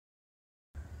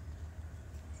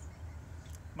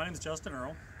My name is Justin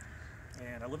Earl,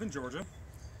 and I live in Georgia,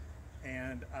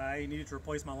 and I needed to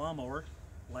replace my lawnmower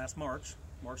last March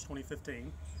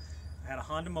 2015. I had a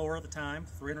Honda mower at the time,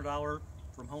 $300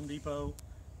 from Home Depot,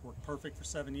 worked perfect for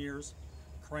 7 years,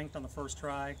 cranked on the first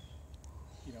try,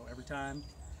 every time.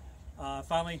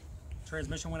 Finally,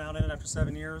 transmission went out in it after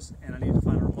 7 years, and I needed to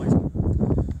find a replacement.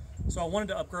 So I wanted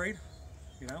to upgrade,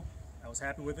 I was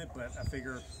happy with it, but I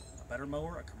figured a better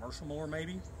mower, a commercial mower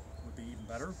maybe, would be even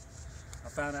better. I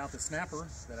found out the snapper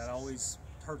that I'd always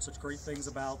heard such great things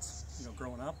about,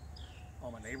 growing up.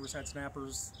 All my neighbors had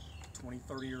snappers, 20,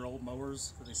 30-year-old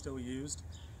mowers that they still used.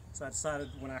 So I decided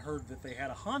when I heard that they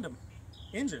had a Honda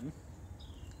engine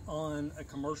on a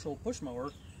commercial push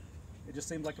mower, it just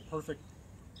seemed like a perfect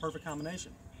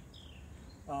combination.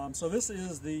 So this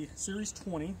is the Series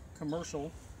 20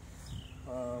 commercial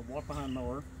walk-behind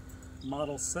mower,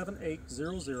 model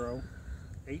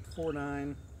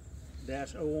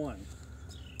 7800849-01.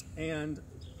 And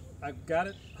I got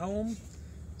it home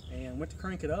and went to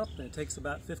crank it up, and it takes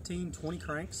about 15-20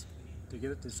 cranks to get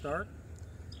it to start.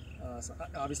 So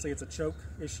obviously it's a choke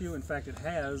issue. In fact, it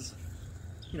has,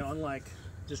 unlike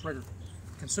just regular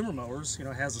consumer mowers, it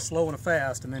has a slow and a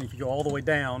fast, and then if you go all the way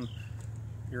down,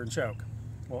 you're in choke.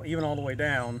 Well, even all the way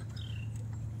down,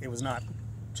 it was not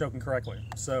choking correctly.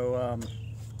 So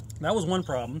that was one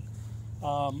problem.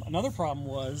 Another problem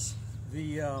was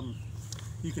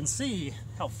you can see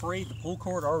how frayed the pull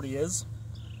cord already is.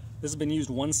 This has been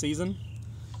used one season,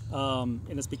 and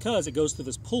it's because it goes through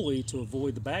this pulley to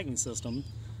avoid the bagging system.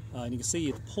 And you can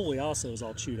see the pulley also is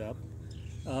all chewed up.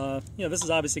 This is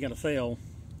obviously going to fail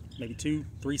maybe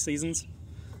 2-3 seasons,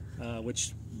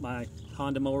 which my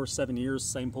Honda mower, 7 years,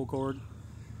 same pull cord.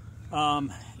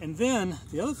 And then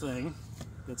the other thing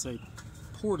that's a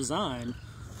poor design,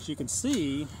 as you can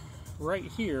see right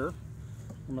here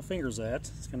where my finger's at,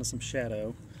 it's kind of some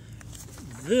shadow,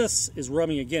 this is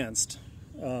rubbing against,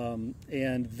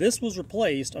 and this was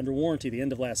replaced under warranty the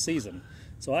end of last season.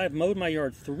 So I have mowed my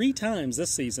yard 3 times this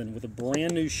season with a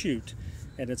brand new chute,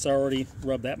 and it's already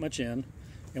rubbed that much in.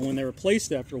 And when they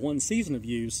replaced it after 1 season of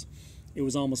use, it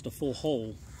was almost a full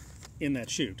hole in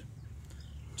that chute.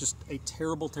 Just a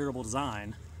terrible, terrible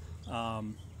design,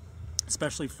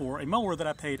 especially for a mower that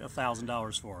I paid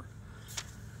 $1,000 for.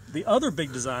 The other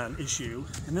big design issue,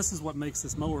 and this is what makes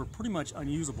this mower pretty much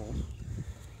unusable,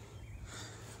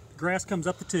 grass comes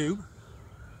up the tube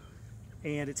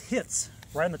and it hits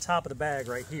right on the top of the bag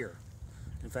right here.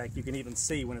 In fact, you can even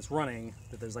see when it's running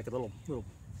that there's like a little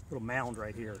mound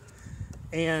right here.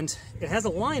 And it has a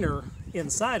liner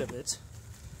inside of it,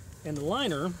 and the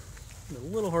liner, a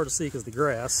little hard to see because of the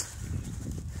grass,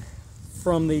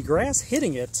 from the grass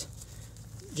hitting it,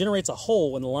 generates a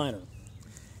hole in the liner.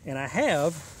 And I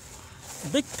have a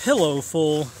big pillow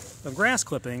full of grass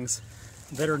clippings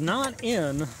that are not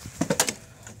in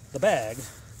the bag.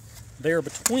 They're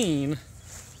between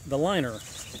the liner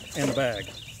and the bag.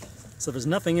 So there's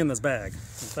nothing in this bag. In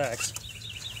fact,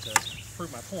 to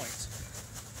prove my point,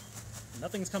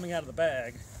 nothing's coming out of the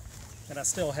bag, and I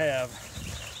still have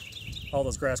all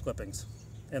those grass clippings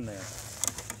in there.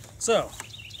 So,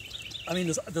 I mean,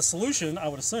 the solution, I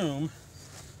would assume,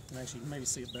 and actually you can maybe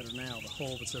see it better now, the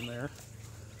hole that's in there.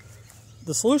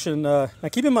 The solution, now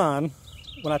keep in mind,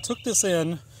 when I took this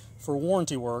in for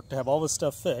warranty work to have all this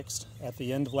stuff fixed at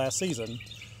the end of last season,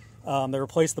 they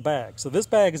replaced the bag. So this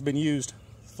bag has been used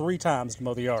 3 times to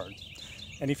mow the yard.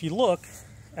 And if you look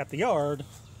at the yard,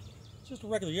 it's just a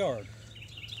regular yard.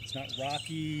 It's not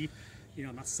rocky,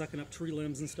 I'm not sucking up tree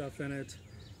limbs and stuff in it.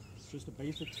 It's just a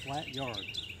basic flat yard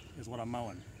is what I'm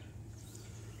mowing.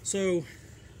 So,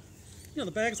 the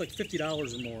bag's like $50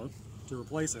 or more to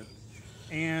replace it.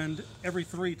 And every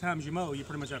 3 times you mow, you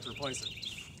pretty much have to replace it.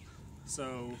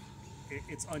 So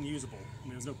it's unusable. I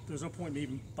mean, there's no point in me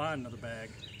even buying another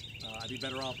bag. I'd be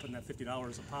better off putting that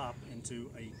 $50 a pop into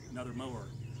another mower.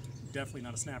 Definitely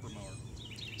not a snapper mower.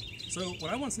 So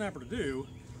what I want Snapper to do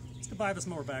is to buy this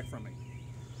mower back from me.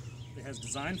 It has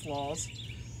design flaws.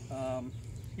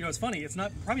 It's funny, it's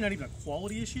probably not even a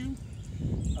quality issue.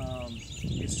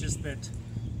 It's just that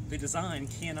the design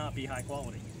cannot be high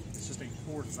quality. It's just a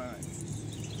poor design.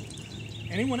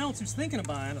 Anyone else who's thinking of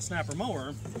buying a snapper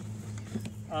mower,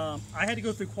 I had to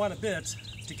go through quite a bit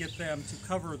to get them to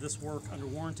cover this work under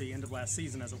warranty end of last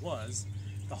season as it was.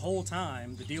 The whole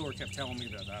time, the dealer kept telling me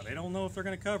that they don't know if they're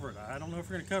going to cover it. I don't know if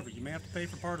they're going to cover it. You may have to pay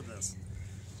for part of this.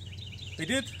 They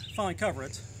did finally cover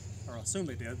it, or I assume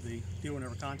they did. The dealer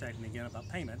never contacted me again about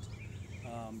payment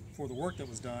for the work that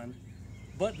was done.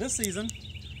 But this season,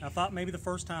 I thought maybe the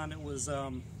first time it was,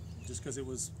 just because it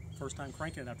was first time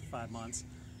cranking it after 5 months,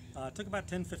 it took about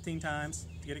 10-15 times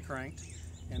to get it cranked.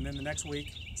 And then the next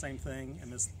week, same thing.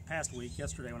 And this past week,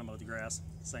 yesterday when I mowed the grass,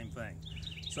 same thing.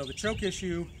 So the choke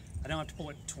issue, I don't have to pull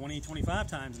it 20, 25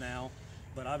 times now,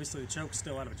 but obviously the choke's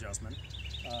still out of adjustment.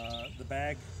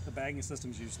 The bagging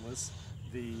system's useless.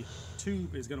 The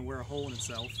tube is going to wear a hole in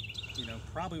itself, you know,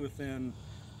 probably within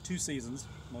 2 seasons,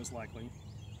 most likely.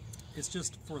 It's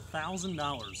just for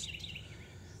 $1,000.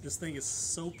 This thing is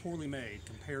so poorly made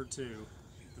compared to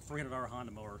the $300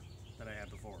 Honda mower that I had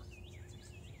before.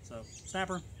 So,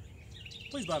 Snapper,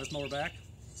 please buy this mower back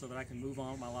so that I can move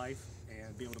on with my life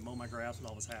and be able to mow my grass without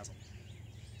all this hassle.